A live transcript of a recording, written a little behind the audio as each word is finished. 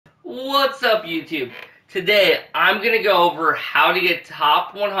What's up, YouTube? Today, I'm going to go over how to get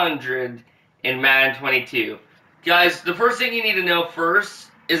top 100 in Madden 22. Guys, the first thing you need to know first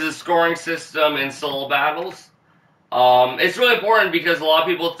is the scoring system in solo battles. It's really important because a lot of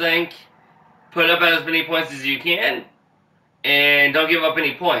people think put up as many points as you can and don't give up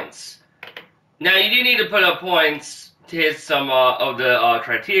any points. Now, you do need to put up points to hit some of the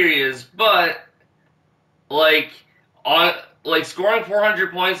criterias, but like scoring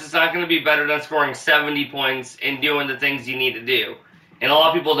 400 points is not going to be better than scoring 70 points and doing the things you need to do, and a lot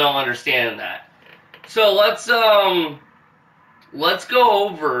of people don't understand that. So let's go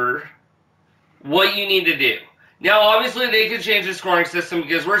over what you need to do. Now, obviously, they could change the scoring system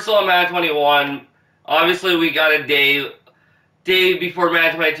because we're still on Madden 21. Obviously, we got a day before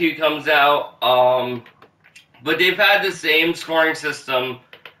Madden 22 comes out, but they've had the same scoring system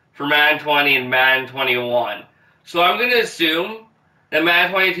for Madden 20 and Madden 21. So I'm going to assume that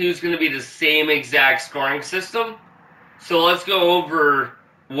Madden 22 is going to be the same exact scoring system. So let's go over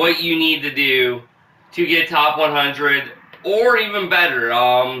what you need to do to get top 100, or even better.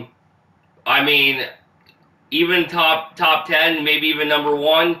 I mean, even top 10, maybe even number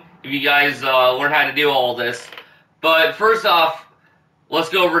 1, if you guys learn how to do all this. But first off, let's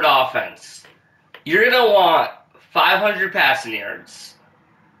go over the offense. You're going to want 500 passing yards,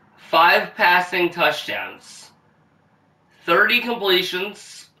 5 passing touchdowns, 30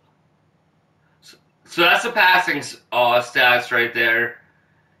 completions. So that's the passing stats right there.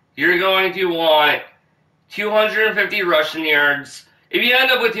 You're going to want 250 rushing yards. If you end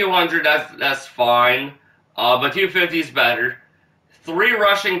up with 200, that's fine. But 250 is better. 3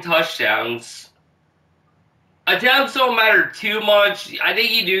 rushing touchdowns. Attempts don't matter too much. I think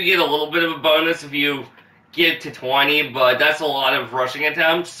you do get a little bit of a bonus if you get to 20, but that's a lot of rushing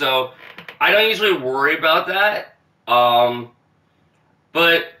attempts, so I don't usually worry about that. So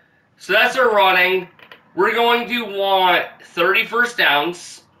that's our running. We're going to want 30 first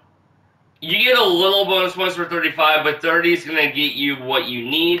downs. You get a little bonus points for 35, but 30 is going to get you what you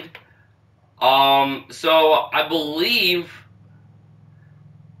need. So I believe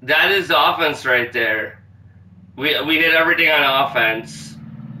that is offense right there. We hit everything on offense.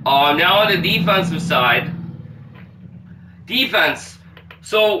 Now on the defensive side. Defense.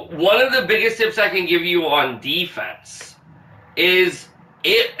 So one of the biggest tips I can give you on defense is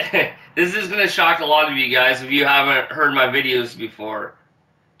this is going to shock a lot of you guys if you haven't heard my videos before.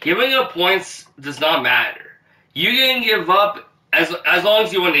 Giving up points does not matter. You can give up as long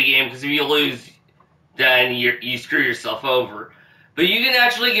as you win the game, because if you lose, then you screw yourself over. But you can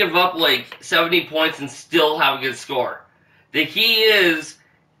actually give up like 70 points and still have a good score. The key is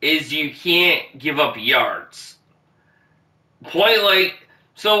you can't give up yards.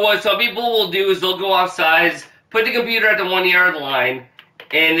 So what some people will do is they'll go offsides, put the computer at the 1-yard line,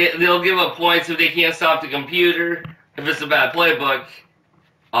 and they'll give up points if they can't stop the computer, if it's a bad playbook.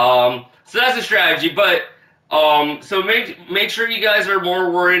 So that's a strategy, but so make sure you guys are more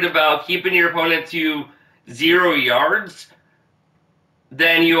worried about keeping your opponent to 0 yards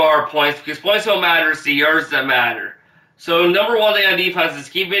than you are points, because points don't matter, it's the yards that matter. So number 1 thing on defense is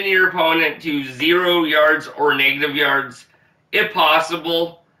keeping your opponent to 0 yards or negative yards, if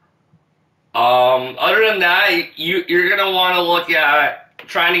possible. Other than that, you're going to want to look at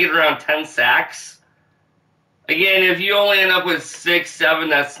trying to get around 10 sacks. Again, if you only end up with 6, 7,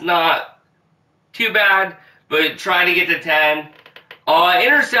 that's not too bad, but try to get to 10.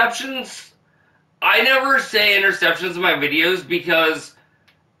 Interceptions, I never say interceptions in my videos because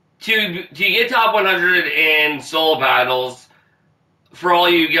to get top 100 in solo battles, for all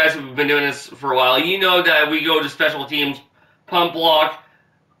you guys who have been doing this for a while, you know that we go to special teams, punt block,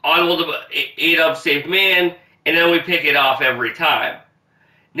 audible to 8-up safe man, and then we pick it off every time.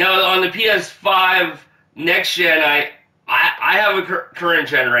 Now on the PS5 next gen, I have a current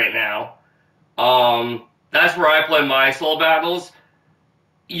gen right now. That's where I play my solo battles.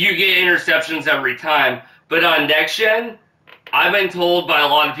 You get interceptions every time, but on next gen, I've been told by a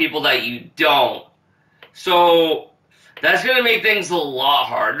lot of people that you don't. So that's going to make things a lot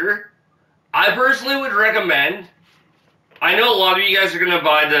harder. I personally would recommend, I know a lot of you guys are going to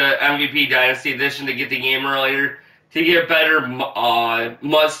buy the MVP Dynasty Edition to get the game earlier, to get better mud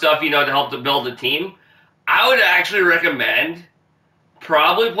stuff, to help to build a team. I would actually recommend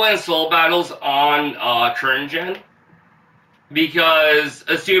probably playing solo battles on current gen, because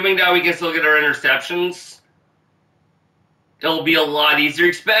assuming that we can still get our interceptions, it'll be a lot easier,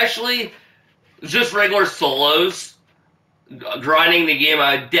 especially just regular solos, grinding the game.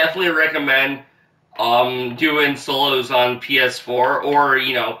 I definitely recommend doing solos on PS4 or,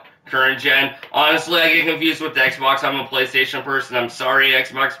 current gen. Honestly, I get confused with the Xbox. I'm a PlayStation person. I'm sorry,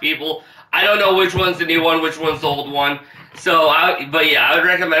 Xbox people. I don't know which one's the new one, which one's the old one. So, but yeah, I would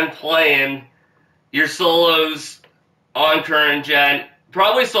recommend playing your solos on current gen.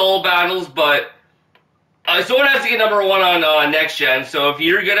 Probably solo battles, but someone has to get number one on next gen. So if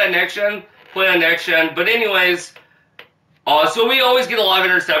you're good at next gen, play on next gen. But anyways, so we always get a lot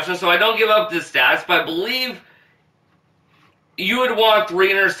of interceptions. So I don't give up the stats, but I believe you would want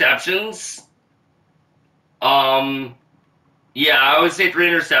 3 interceptions. Yeah, I would say 3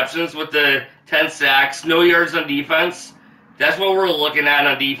 interceptions with the 10 sacks, no yards on defense. That's what we're looking at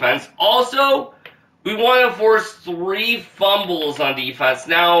on defense. Also, we want to force 3 fumbles on defense.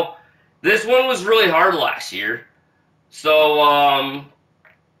 Now, this one was really hard last year. So,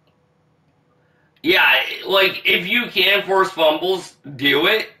 yeah, like, if you can force fumbles, do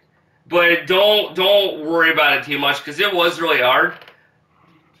it. But don't worry about it too much, because it was really hard.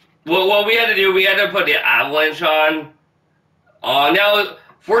 What we had to do, we had to put the avalanche on. Now,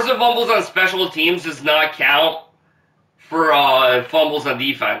 forcing fumbles on special teams does not count for fumbles on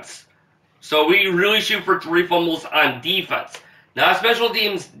defense. So we really shoot for 3 fumbles on defense. Not special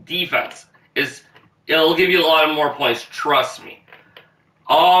teams, defense. It'll give you a lot of more points, trust me.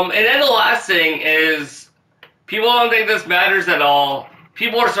 And then the last thing is, people don't think this matters at all.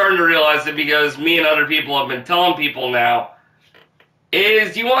 People are starting to realize it because me and other people have been telling people now,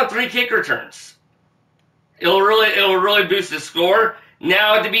 is you want 3 kick returns. It'll really boost the score.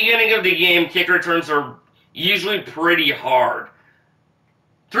 Now, at the beginning of the game, kick returns are usually pretty hard.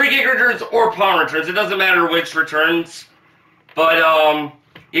 3 kick returns or punt returns, it doesn't matter which returns. But,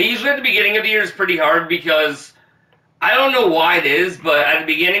 yeah, usually at the beginning of the year is pretty hard because, I don't know why it is, but at the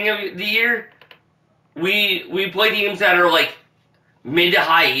beginning of the year, we play teams that are like mid to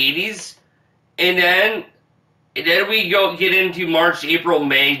high 80s, and then we get into March, April,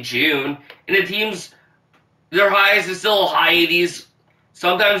 May, June, and the teams, their highest is still high 80s,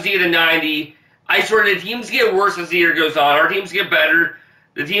 sometimes you get a 90. I swear the teams get worse as the year goes on. Our teams get better.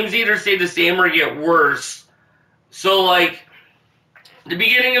 The teams either stay the same or get worse. So, like, the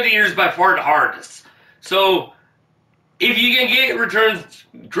beginning of the year is by far the hardest. So, if you can get returns,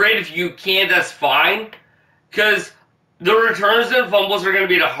 great. If you can't, that's fine. Because the returns and fumbles are going to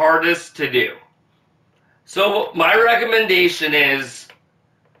be the hardest to do. So, my recommendation is,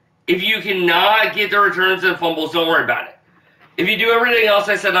 if you cannot get the returns and fumbles, don't worry about it. If you do everything else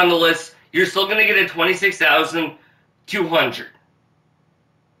I said on the list, you're still going to get a 26,200.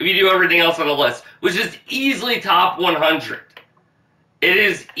 If you do everything else on the list, which is easily top 100. It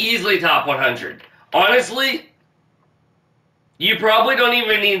is easily top 100. Honestly, you probably don't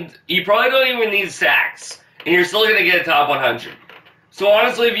even need sacks, and you're still going to get a top 100. So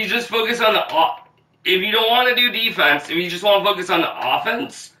honestly, if you just focus on if you don't want to do defense, if you just want to focus on the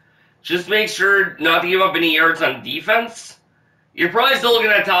offense, just make sure not to give up any yards on defense. You're probably still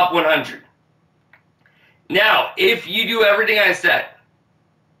looking at top 100. Now, if you do everything I said,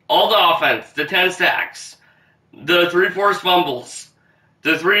 all the offense, the 10 sacks, the 3 forced fumbles,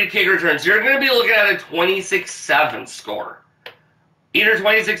 the 3 kick returns, you're going to be looking at a 26-7 score. Either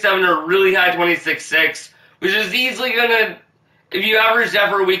 26-7 or really high 26-6, which is easily going to, if you average that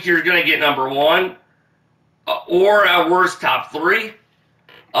for a week, you're going to get number 1, or at worst, top 3.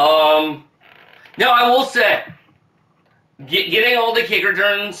 Now, I will say, getting all the kick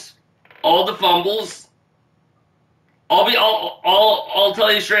returns, all the fumbles, I'll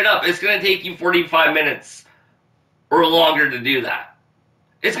tell you straight up, it's going to take you 45 minutes or longer to do that.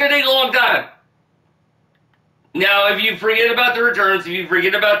 It's going to take a long time. Now, if you forget about the returns, if you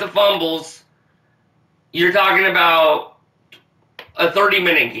forget about the fumbles, you're talking about a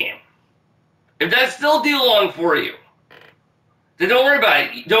 30-minute game. If that's still too long for you, then don't worry about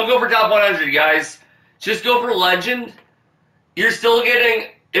it. Don't go for top 100, guys. Just go for legend. You're still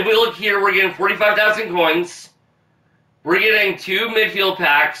getting, if we look here, we're getting 45,000 coins. We're getting 2 midfield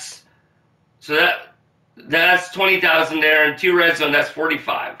packs. So that's 20,000 there, and 2 red zone, that's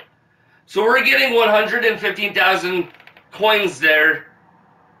 45. So we're getting 115,000 coins there.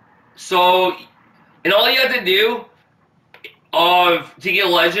 So, and all you have to do to get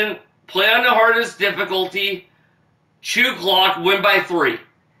legend, play on the hardest difficulty, chew clock, win by 3.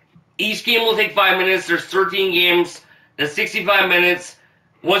 Each game will take 5 minutes. There's 13 games. That's 65 minutes.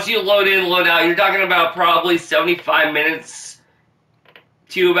 Once you load in, load out, you're talking about probably 75 minutes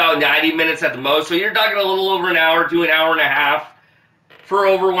to about 90 minutes at the most. So you're talking a little over an hour to an hour and a half for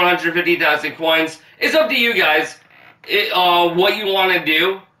over 150,000 coins. It's up to you guys what you want to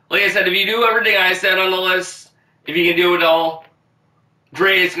do. Like I said, if you do everything I said on the list, if you can do it all,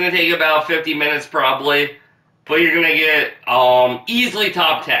 great. It's going to take about 50 minutes probably. But you're going to get easily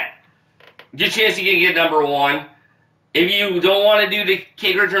top 10. good chance you can get number 1. If you don't want to do the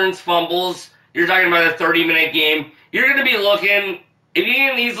kick returns, fumbles, you're talking about a 30-minute game. You're going to be looking, if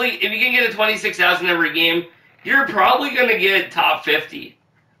you can get a 26,000 every game, you're probably going to get top 50.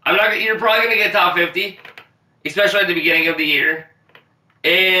 You're probably going to get top 50, especially at the beginning of the year.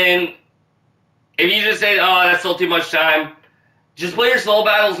 And if you just say, oh, that's still too much time, just play your slow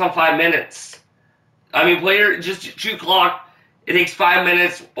battles on 5 minutes. I mean, just shoot clock. It takes 5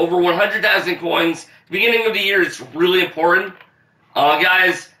 minutes, over 100,000 coins. Beginning of the year, it's really important.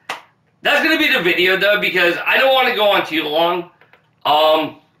 Guys, that's going to be the video, though, because I don't want to go on too long.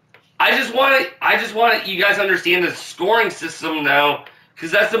 I just want you guys to understand the scoring system now,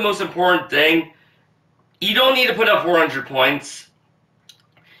 because that's the most important thing. You don't need to put up 400 points.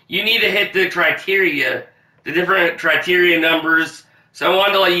 You need to hit the criteria, the different criteria numbers. So I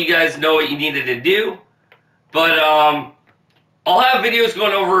wanted to let you guys know what you needed to do. But I'll have videos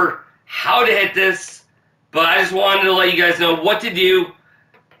going over how to hit this. But I just wanted to let you guys know what to do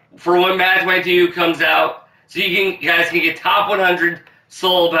for when Madden 22 comes out. So you guys can get top 100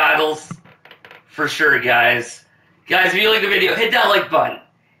 solo battles for sure, guys. Guys, if you like the video, hit that like button.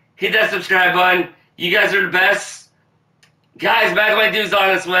 Hit that subscribe button. You guys are the best. Guys, Madden 22 is on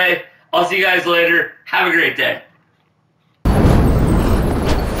its way. I'll see you guys later. Have a great day.